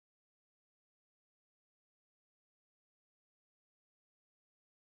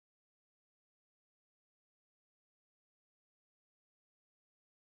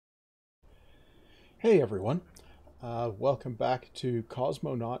Hey everyone, welcome back to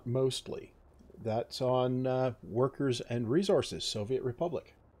Cosmonaut Mostly. That's on Workers and Resources, Soviet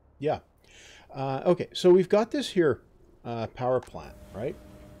Republic. Yeah. Okay, so we've got this here power plant, right?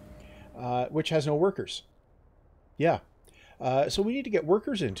 Which has no workers. Yeah. So we need to get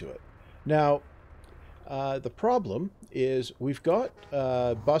workers into it. Now, the problem is we've got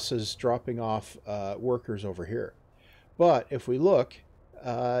buses dropping off workers over here. But if we look,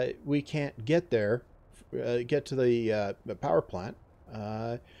 we can't get there, get to the power plant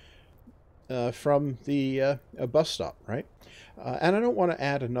from the bus stop, right? And I don't want to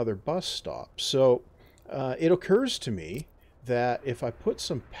add another bus stop. So it occurs to me that if I put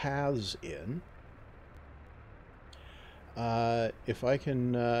some paths in, if I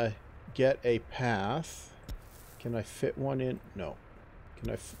can get a path, can I fit one in? No. Can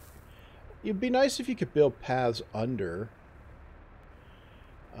I? It'd be nice if you could build paths under.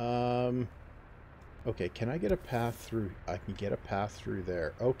 Okay, can I get a path through? I can get a path through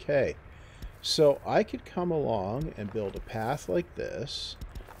there. Okay. So I could come along and build a path like this.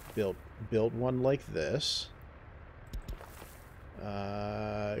 Build one like this.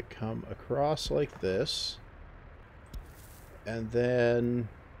 Come across like this. And then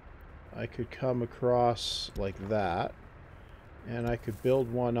I could come across like that. And I could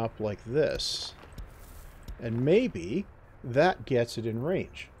build one up like this. And maybe that gets it in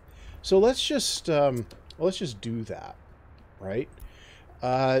range. So let's just do that, right?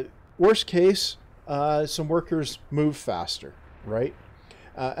 Worst case, some workers move faster, right?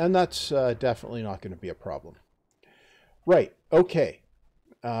 And that's definitely not going to be a problem. Right, okay.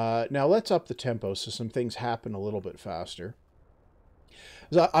 Now let's up the tempo so some things happen a little bit faster.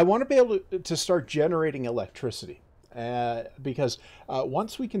 So I want to be able to start generating electricity because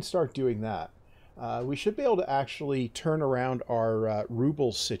once we can start doing that, we should be able to actually turn around our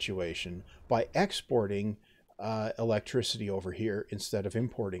rubles situation by exporting electricity over here instead of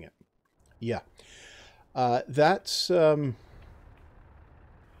importing it. Yeah, that's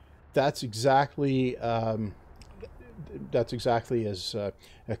exactly as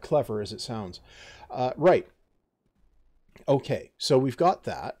clever as it sounds. Right. Okay, so we've got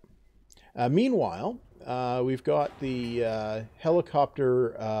that. Meanwhile, we've got the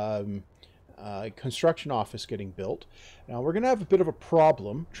helicopter construction office getting built. Now we're going to have a bit of a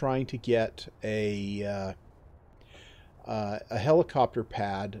problem trying to get a helicopter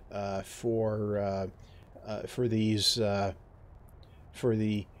pad for these for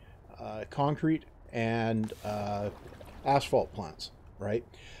the concrete and asphalt plants, right?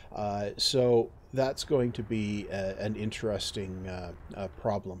 So that's going to be an interesting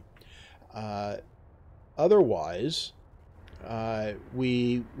problem. Otherwise,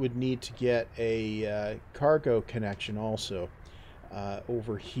 we would need to get a cargo connection also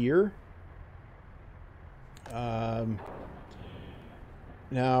over here. Now,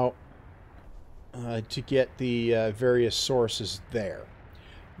 to get the various sources there.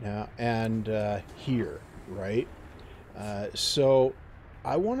 Now, and here, right? So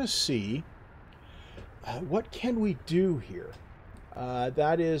I want to see what can we do here?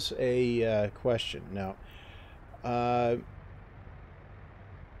 That is a question. Now,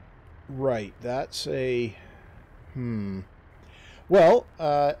 right, that's a... Well,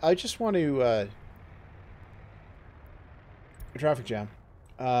 I just want to... traffic jam.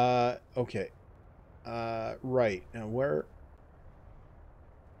 Okay. Right, now where...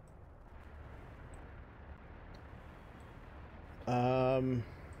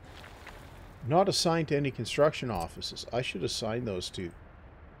 not assigned to any construction offices. I should assign those to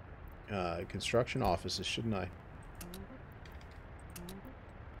construction offices, shouldn't I?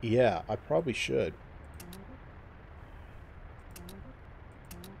 Yeah, I probably should.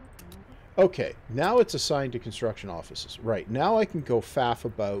 Okay, now it's assigned to construction offices. Right, now I can go faff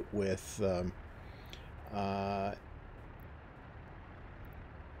about with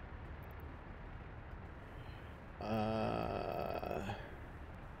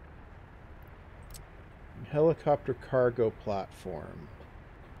helicopter cargo platform.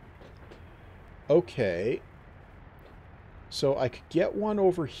 Okay. So I could get one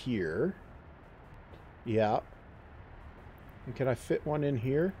over here. Yeah. And can I fit one in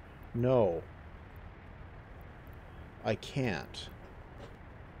here? No. I can't.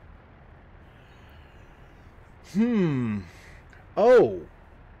 Oh.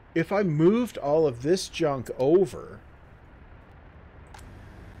 If I moved all of this junk over...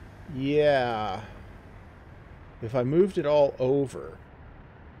 Yeah. If I moved it all over...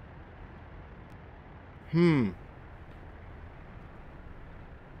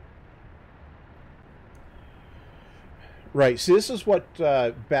 Right. See, this is what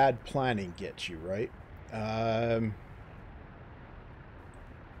bad planning gets you, right? Um,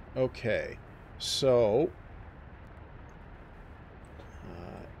 okay. So,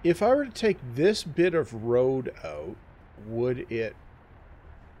 if I were to take this bit of road out, would it...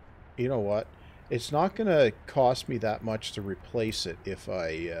 You know what? It's not going to cost me that much to replace it if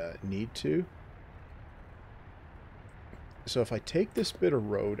I need to. So if I take this bit of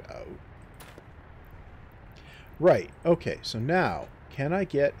road out... Right. Okay. So now, can I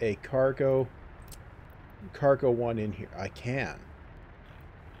get a cargo one in here? I can.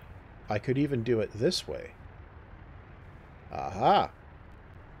 I could even do it this way. Aha.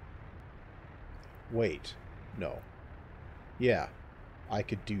 Wait. No. Yeah. I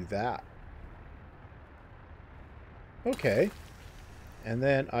could do that. Okay. And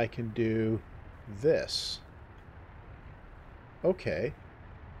then I can do this. Okay.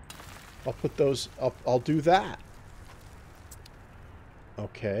 I'll put those up. I'll do that.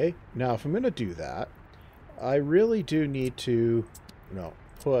 Okay. Now, if I'm going to do that, I really do need to,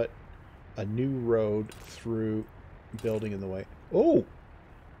 put a new road through building in the way. Oh!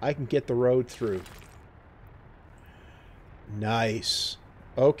 I can get the road through. Nice.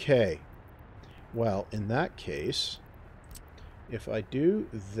 Okay. Well, in that case, if I do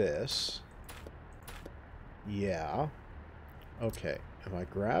this... Yeah. Okay. If I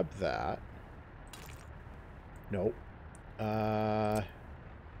grab that... Nope.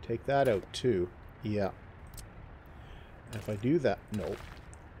 Take that out too. Yeah. And if I do that... Nope.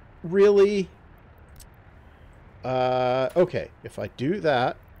 Really? Okay. If I do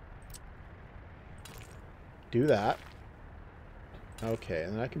that... Do that. Okay,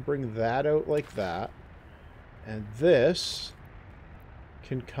 and then I can bring that out like that. And this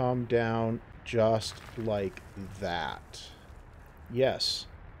can come down just like that. Yes.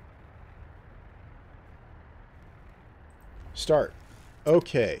 Start.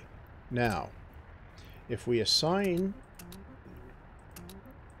 Okay. Now, if we assign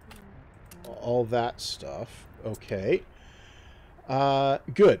all that stuff, okay.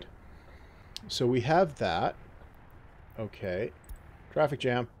 Good. So we have that. Okay. Traffic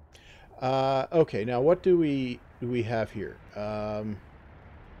jam. Okay, now what do we have here?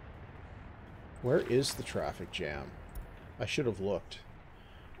 Where is the traffic jam? I should have looked.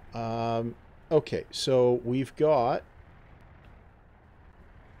 Okay, so we've got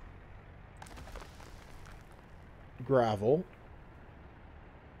gravel.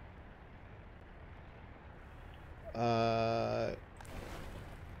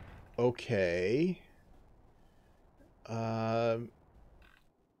 Okay.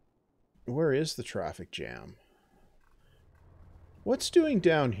 Where is the traffic jam? What's doing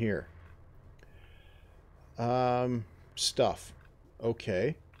down here? Stuff.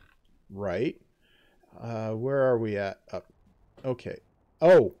 Okay. Right. Where are we at? Okay.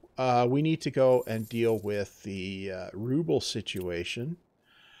 Oh, we need to go and deal with the ruble situation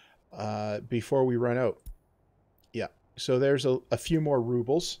before we run out. Yeah. So there's a few more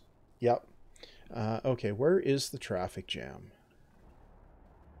rubles. Yep. Okay, where is the traffic jam?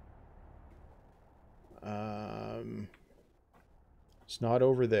 It's not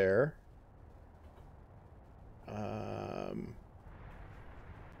over there.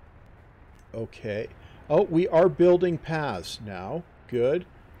 Okay. Oh, we are building paths now. Good.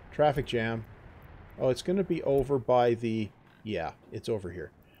 Traffic jam. Oh, it's going to be over by the... Yeah, it's over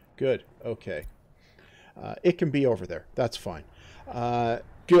here. Good. Okay. It can be over there. That's fine.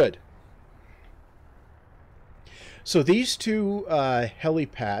 Good. So these two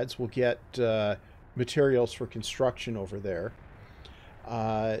helipads will get materials for construction over there.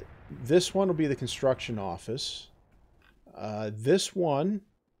 This one will be the construction office. This one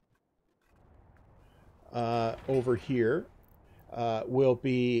over here will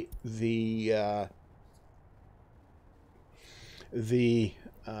be the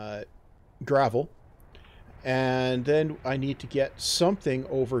gravel. And then I need to get something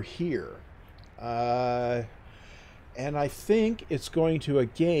over here. And I think it's going to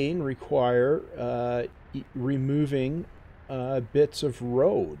again require removing bits of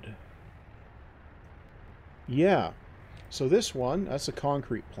road. Yeah. So this one, that's a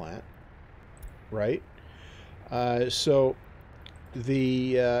concrete plant, right? So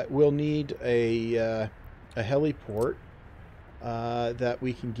the we'll need a heliport that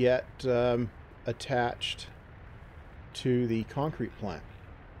we can get attached to the concrete plant.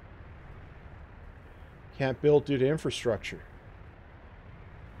 Can't build due to infrastructure.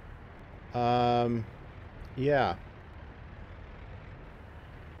 Yeah.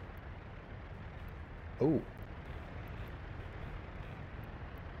 Oh.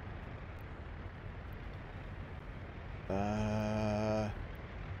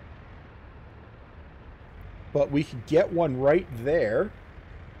 But we could get one right there.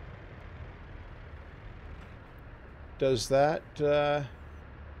 Does that...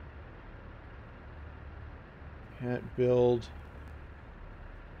 can't build...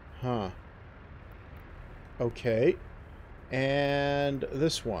 Huh. Okay. And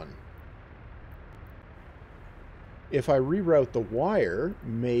this one. If I reroute the wire,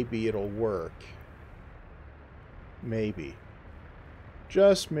 maybe it'll work. Maybe.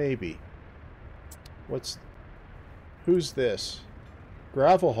 Just maybe. Who's this?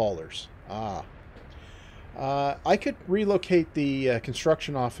 Gravel haulers. Ah. I could relocate the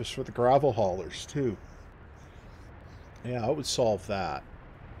construction office for the gravel haulers, too. Yeah, I would solve that.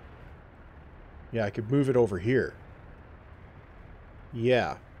 Yeah, I could move it over here.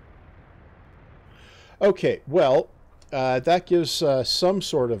 Yeah. Okay, well, that gives some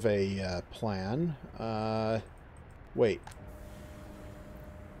sort of a plan. Wait.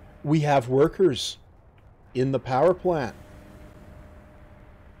 We have workers in the power plant.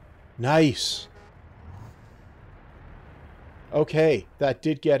 Nice. Okay, that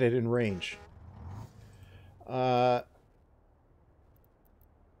did get it in range.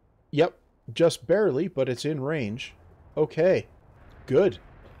 Yep, just barely, but it's in range. Okay, good.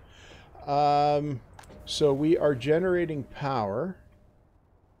 So we are generating power.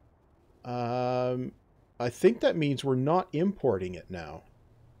 I think that means we're not importing it now.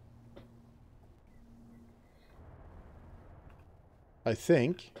 I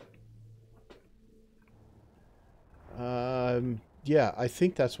think. Yeah, I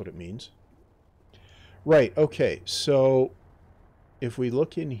think that's what it means. Right, okay, so if we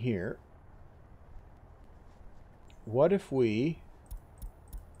look in here, what if we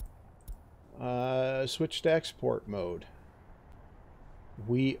switch to export mode?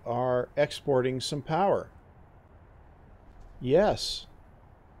 We are exporting some power. Yes.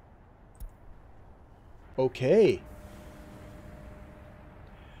 Okay.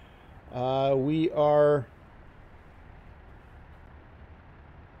 We are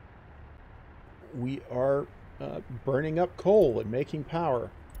burning up coal and making power.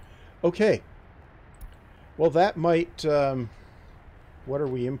 Okay. Well, that might... what are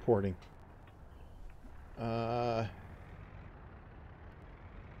we importing?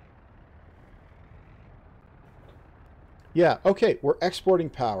 Yeah, okay. We're exporting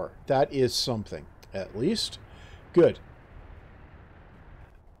power. That is something, at least. Good.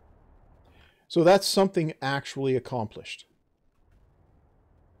 So that's something actually accomplished.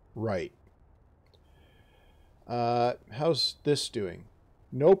 Right. How's this doing?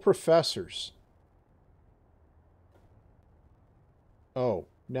 No professors. Oh,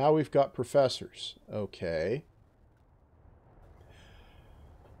 now we've got professors. Okay.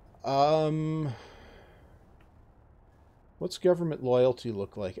 What's government loyalty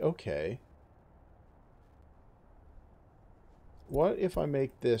look like? Okay. What if I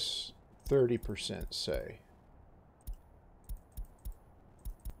make this 30%, say?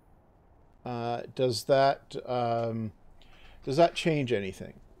 Does that change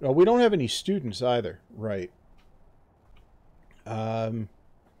anything? No, we don't have any students either. Right.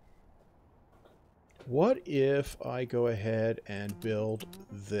 What if I go ahead and build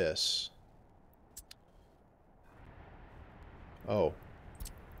this? Oh.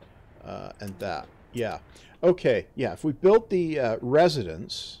 And that. Yeah. Okay. Yeah. If we built the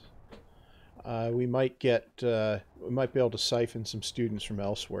residence, we might get we might be able to siphon some students from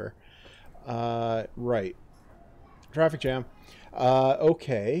elsewhere. Right. Traffic jam.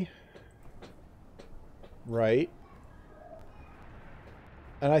 Okay. Right.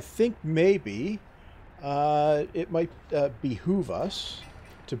 And I think maybe it might behoove us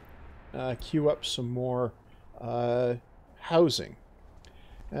to queue up some more housing.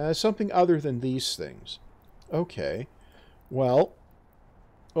 Something other than these things. Okay. Well,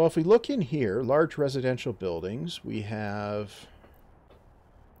 if we look in here, large residential buildings, we have...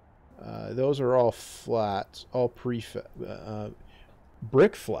 those are all flats, all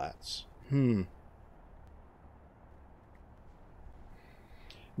brick flats.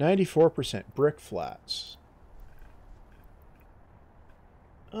 94% brick flats.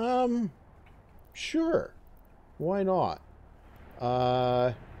 Sure. Why not?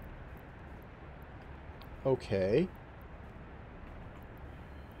 Okay.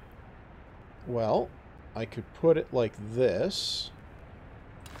 Well, I could put it like this.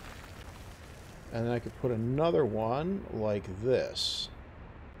 And then I could put another one like this.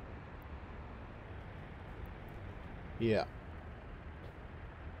 Yeah.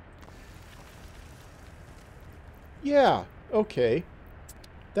 Yeah, okay.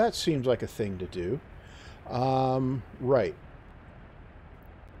 That seems like a thing to do. Right.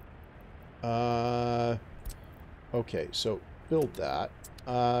 Okay, so build that.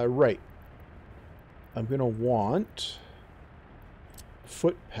 Right. I'm going to want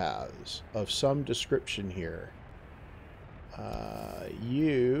footpaths of some description here.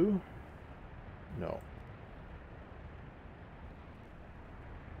 You... No.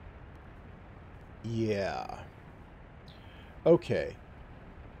 Yeah. Okay.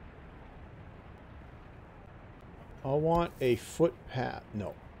 I'll want a footpath.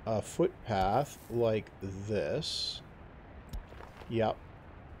 No. A footpath like this. Yep.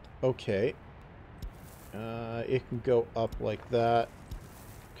 Okay. It can go up like that.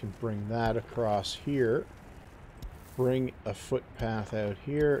 Can bring that across here. Bring a footpath out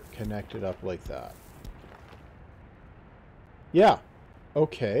here. Connect it up like that. Yeah.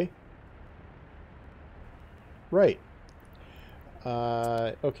 Okay. Right.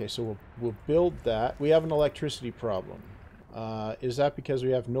 Okay, so we'll build that. We have an electricity problem. Is that because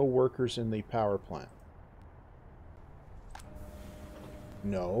we have no workers in the power plant?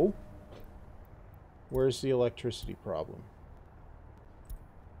 No. Where's the electricity problem?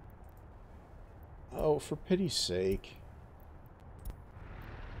 Oh, for pity's sake.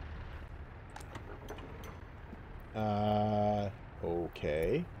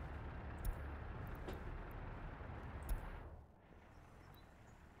 Okay.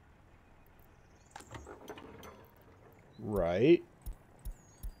 Right.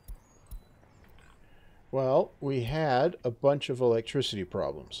 Well, we had a bunch of electricity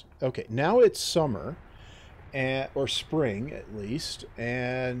problems. Okay, now it's summer, or spring at least,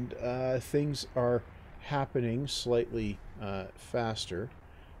 and things are happening slightly faster.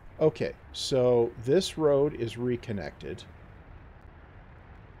 Okay, so this road is reconnected.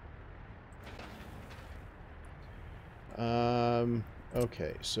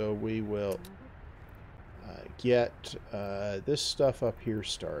 Okay, so we will get this stuff up here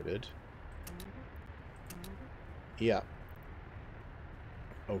started. Yeah.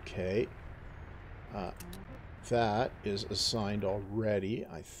 Okay. That is assigned already,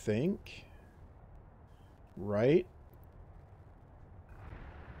 I think. Right?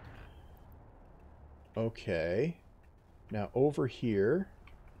 Okay. Now over here,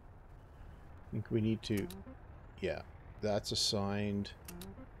 I think we need to... Yeah, that's assigned.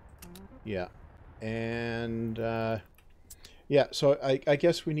 Yeah. And, yeah, so I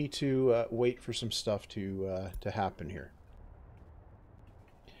guess we need to wait for some stuff to happen here.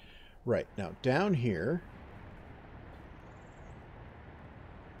 Right, now down here...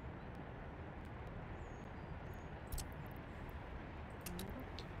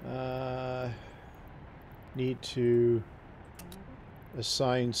 need to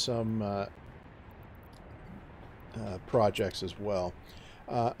assign some projects as well.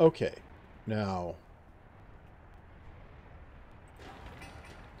 Okay, now...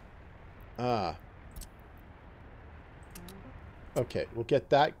 okay, we'll get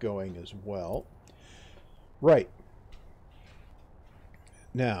that going as well. Right.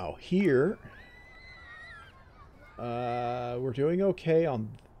 Now, here... we're doing okay on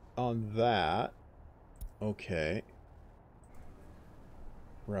that. Okay.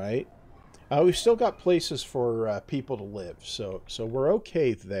 Right. We've still got places for people to live, so we're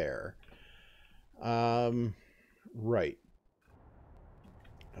okay there. Right.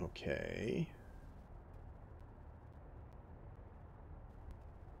 Okay.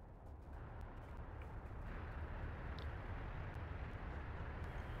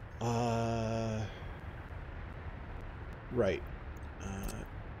 Right.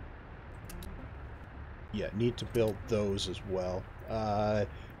 Yeah, need to build those as well.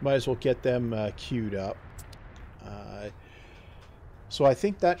 Might as well get them queued up. So I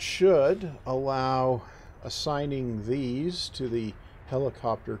think that should allow assigning these to the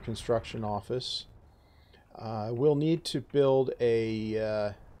helicopter construction office. We'll need to build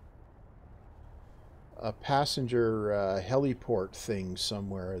a passenger heliport thing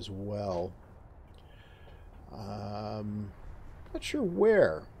somewhere as well. Not sure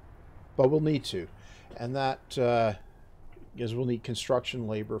where, but we'll need to. And that because we'll need construction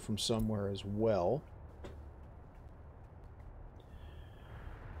labor from somewhere as well.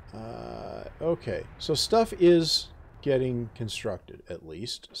 Okay, so stuff is getting constructed at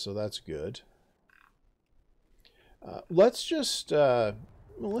least, so that's good. Let's just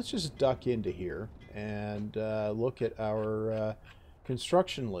duck into here and look at our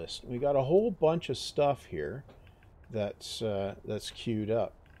construction list. We got a whole bunch of stuff here that's queued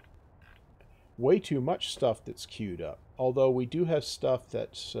up. Way too much stuff that's queued up. Although we do have stuff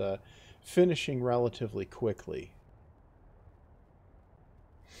that's finishing relatively quickly.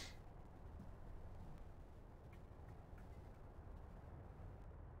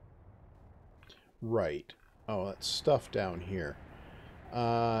 Right. Oh, that's stuff down here.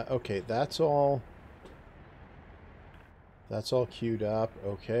 Okay, that's all queued up.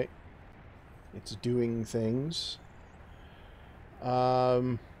 Okay. It's doing things.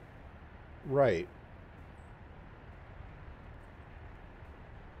 Right.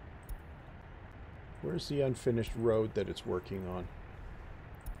 Where's the unfinished road that it's working on?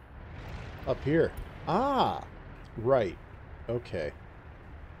 Up here. Ah! Right. Okay.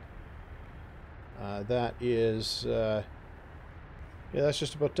 That is... yeah, that's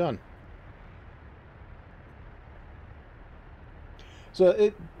just about done.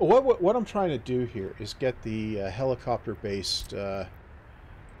 So what I'm trying to do here is get the helicopter-based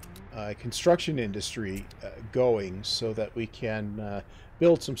construction industry going so that we can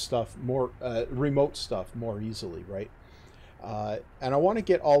build some stuff more, remote stuff more easily, right? And I want to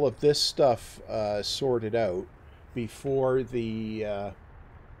get all of this stuff sorted out before the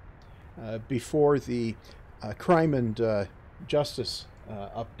crime and justice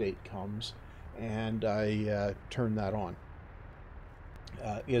update comes, and I turn that on.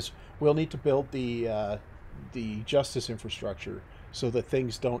 Is we'll need to build the justice infrastructure so that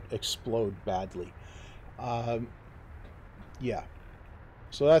things don't explode badly. Yeah,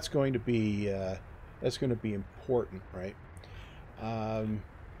 so that's going to be important, right?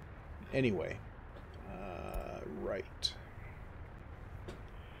 Anyway, right.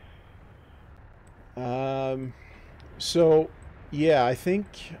 So yeah, I think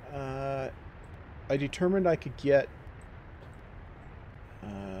I determined I could get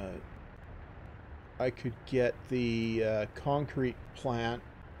the concrete plant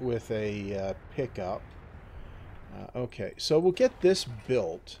with a pickup. Okay, so we'll get this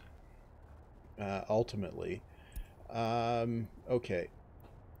built ultimately. Okay.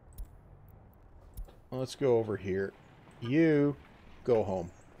 Let's go over here. You go home.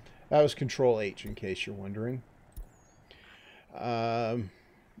 That was Control H, in case you're wondering.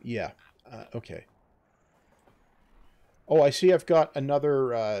 Yeah. Okay. Oh, I see I've got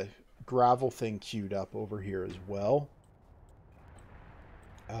another gravel thing queued up over here as well.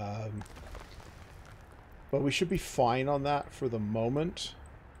 But we should be fine on that for the moment.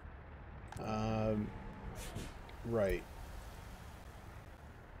 Right.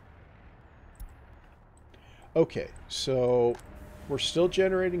 Okay, so we're still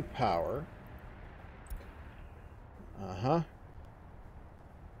generating power. Uh-huh.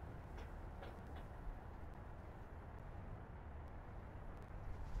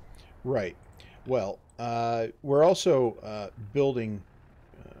 Right. Well, we're also building...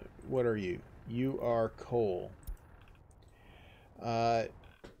 what are you? You are coal.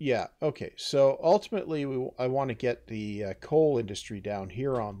 Yeah, okay. So ultimately, I want to get the coal industry down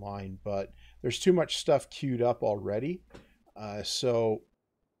here online, but there's too much stuff queued up already. So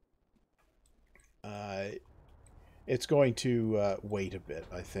it's going to wait a bit,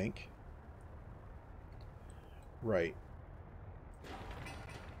 I think. Right.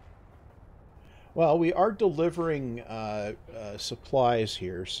 Well, we are delivering supplies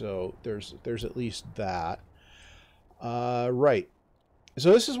here, so there's at least that. Right.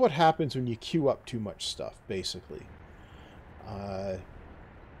 So this is what happens when you queue up too much stuff, basically.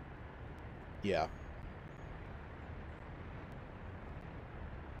 Yeah.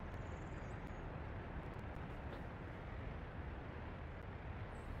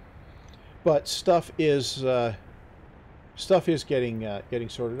 But stuff is getting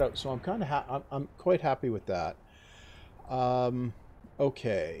sorted out, so I'm kind of I'm quite happy with that.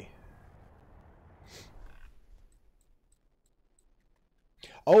 Okay.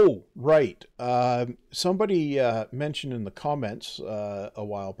 Oh, right. Somebody mentioned in the comments a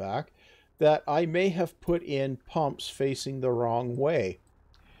while back that I may have put in pumps facing the wrong way.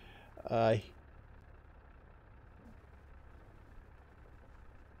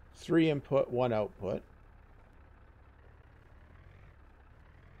 3 input, 1 output.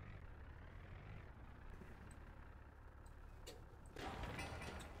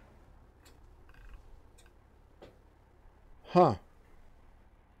 Huh.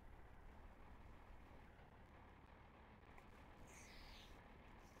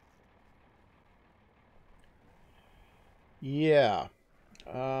 Yeah.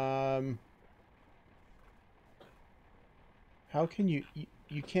 How can you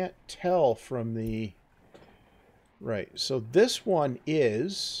can't tell from the... Right. So this one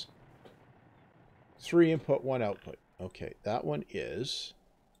is 3 input, 1 output. Okay, that one is...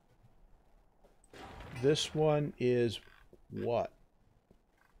 This one is what?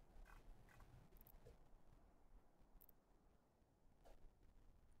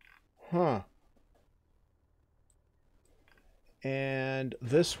 Huh. And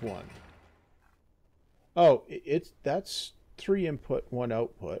this one. Oh, that's 3 input, 1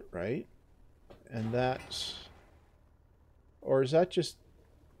 output, right? And that's... Or is that just...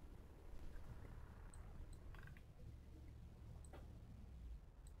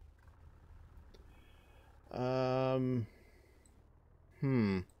 Um...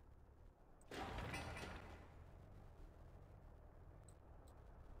 Hmm.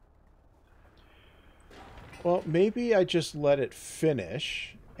 Well, maybe I just let it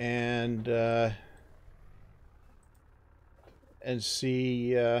finish and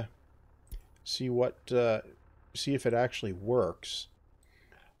see what see if it actually works.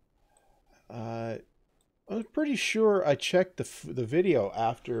 I'm pretty sure I checked the video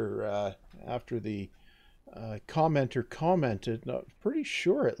after the commenter commented. And I'm pretty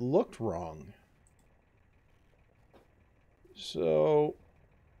sure it looked wrong. So,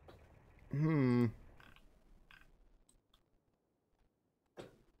 hmm.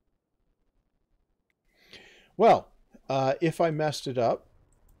 Well, if I messed it up,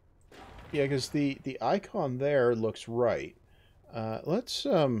 yeah, because the icon there looks right. Let's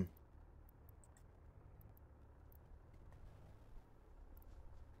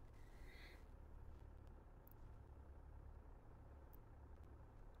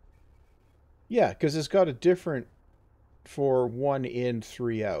yeah, because it's got a different for 1 in,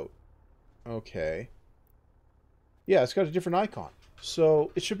 3 out. Okay. Yeah, it's got a different icon,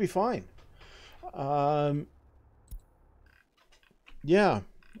 so it should be fine. Um, yeah.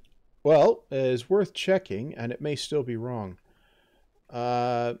 Well, it's worth checking, and it may still be wrong.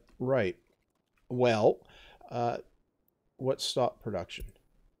 Right. Well, uh, what stopped production?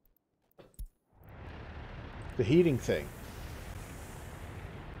 The heating thing.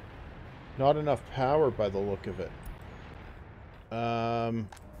 Not enough power by the look of it.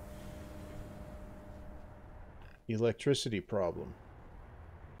 Electricity problem.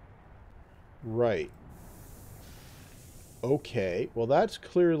 Right. Okay. Well, that's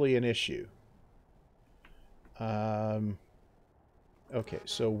clearly an issue. Okay,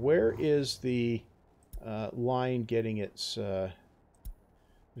 so where is the line getting its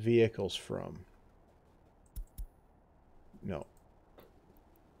vehicles from? No.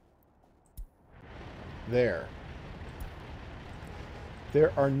 There.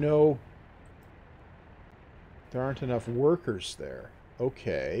 There aren't enough workers there.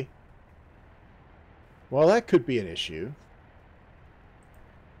 Okay. Well, that could be an issue.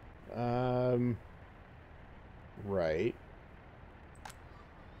 Right.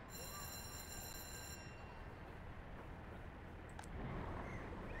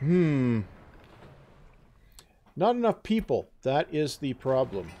 Not enough people. That is the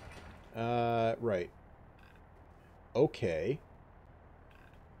problem. Right. Okay.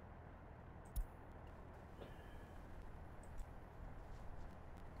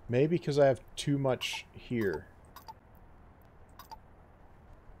 Maybe because I have too much here.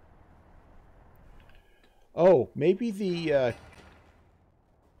 Oh, maybe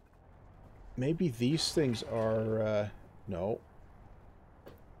maybe these things are, no.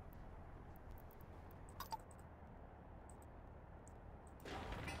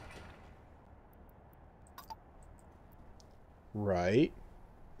 Right.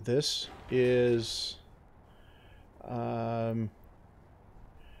 This is,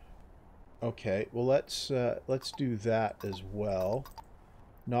 okay, well, let's do that as well.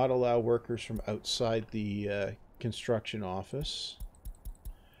 Not allow workers from outside the construction office.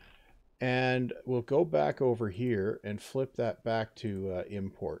 And we'll go back over here and flip that back to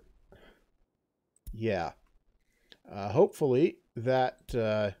import. Yeah. Hopefully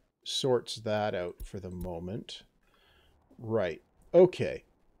that sorts that out for the moment. Right. Okay.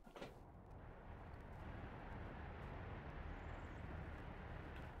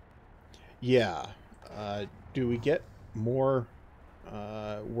 Yeah. Do we get more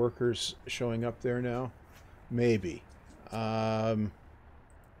workers showing up there now? Maybe. Right.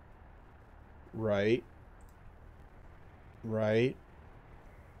 Right.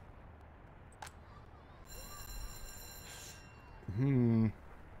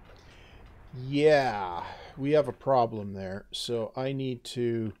 Yeah, we have a problem there. So I need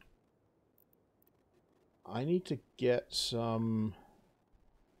to get some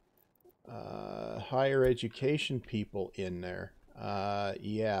higher education people in there.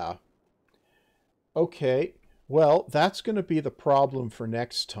 Yeah. Okay. Well, that's going to be the problem for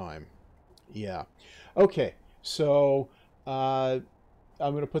next time. Yeah. Okay. So I'm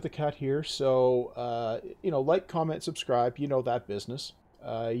going to put the cut here. So, like, comment, subscribe. You know that business.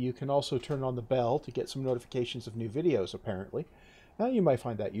 You can also turn on the bell to get some notifications of new videos, apparently. You might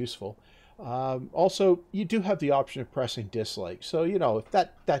find that useful. Also, you do have the option of pressing dislike. So, you know, if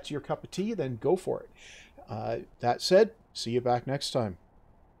that's your cup of tea, then go for it. That said, see you back next time.